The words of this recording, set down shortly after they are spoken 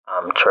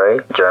I'm Trey,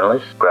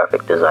 journalist,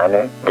 graphic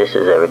designer. This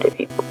is Everyday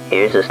People.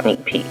 Here's a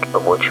sneak peek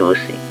of what you will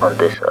see on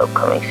this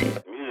upcoming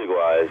season.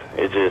 Music-wise,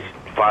 it's just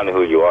finding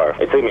who you are.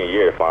 It took me a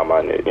year to find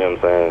my niche, you know what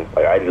I'm saying?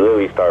 Like, I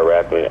literally started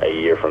rapping a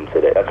year from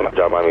today. That's when I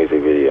dropped my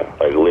music video,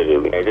 like,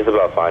 literally. It's just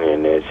about finding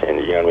your niche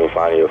and, you know what I mean,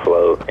 finding your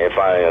flow and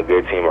finding a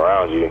good team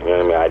around you, you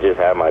know what I mean? I just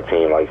had my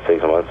team, like,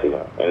 6 months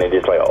ago. And they're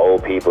just, like,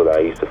 old people that I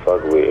used to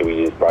fuck with, and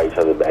we just brought each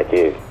other back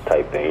in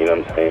type thing, you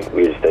know what I'm saying?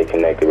 We just stay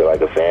connected. We're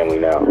like a family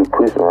now. Just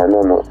pushing right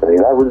now, know what I'm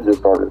saying? I really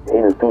just started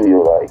in the studio,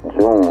 like,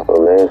 June of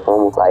last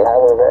summer. Like, how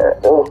was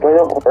that? That was straight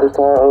up my first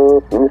time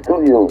in the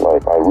studio,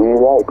 like, I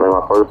really like, man,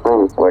 my first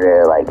single. Were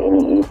there, like,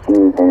 any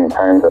issues in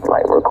terms of,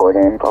 like,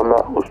 recording? I'm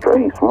not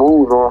straight,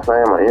 smooth, you know what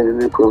I'm saying? My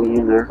engine's pretty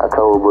easier. I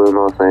told her, you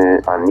know what I'm saying?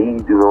 I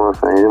need you, know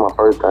what I'm saying? It's my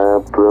first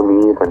time, put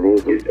me in for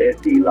this. It's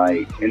iffy,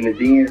 like, in the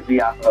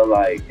DMV, I feel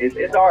like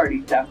it's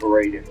already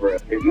separated, bro.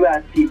 If you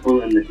ask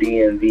people in the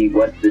DMV,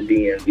 what's the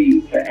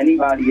DMV? For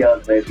anybody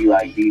else, they'd be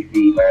like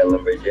DC,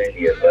 Maryland,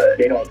 Virginia, but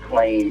they don't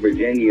claim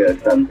Virginia or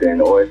something,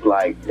 or it's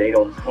like they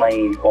don't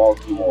claim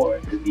Baltimore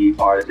to be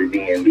part of the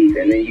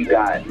DMV. And then you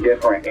got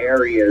different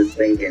areas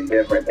thinking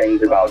different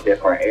things about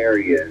different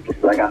areas.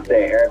 Like I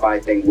said, everybody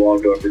think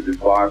Waldorf is a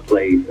bar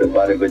place, the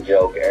butt of a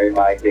joke.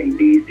 Everybody think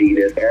DC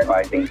this,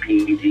 everybody think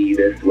PG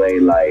this way.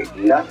 Like,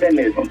 nothing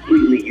is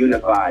completely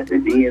unified. The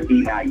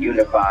DMV not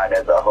unified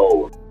as a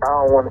whole. I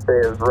don't want to say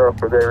it's rough,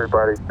 because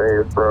everybody say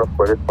it's rough,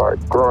 but it's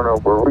like growing up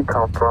where we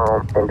come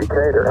from in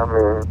Decatur. I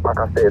mean, like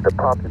I said, the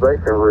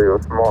population real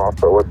small,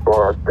 so as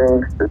far as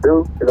things to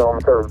do, there's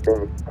only certain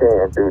things you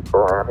can do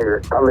around here.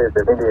 I lived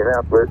in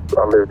Indianapolis,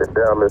 I lived in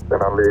Dallas,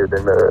 and I lived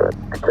in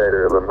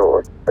Decatur,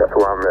 Illinois. That's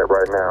where I'm at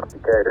right now,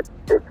 Decatur.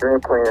 If you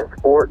ain't playing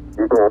sports,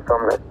 you're doing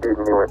something that's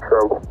getting you in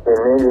trouble. In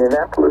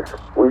Indianapolis,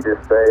 we just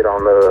stayed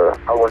on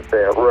I wouldn't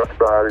say a rough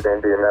side of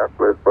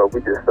Indianapolis, but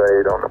we just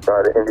stayed on the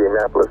side of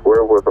Indianapolis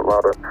where it was a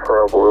lot of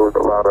trouble. There was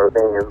a lot of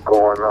things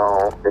going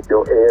on. If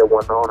your head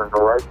went on in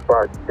the right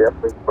spot, you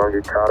definitely gonna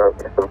get caught up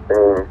in some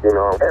things. You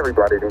know,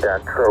 everybody done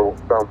got in trouble,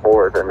 some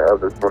more than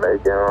others when they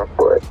young.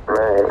 But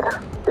man,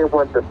 it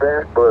wasn't the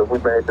best, but we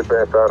made the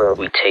best out of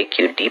it. We take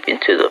you deep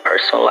into the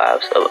personal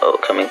lives of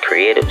upcoming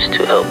creatives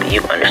to help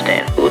you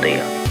understand who they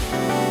are.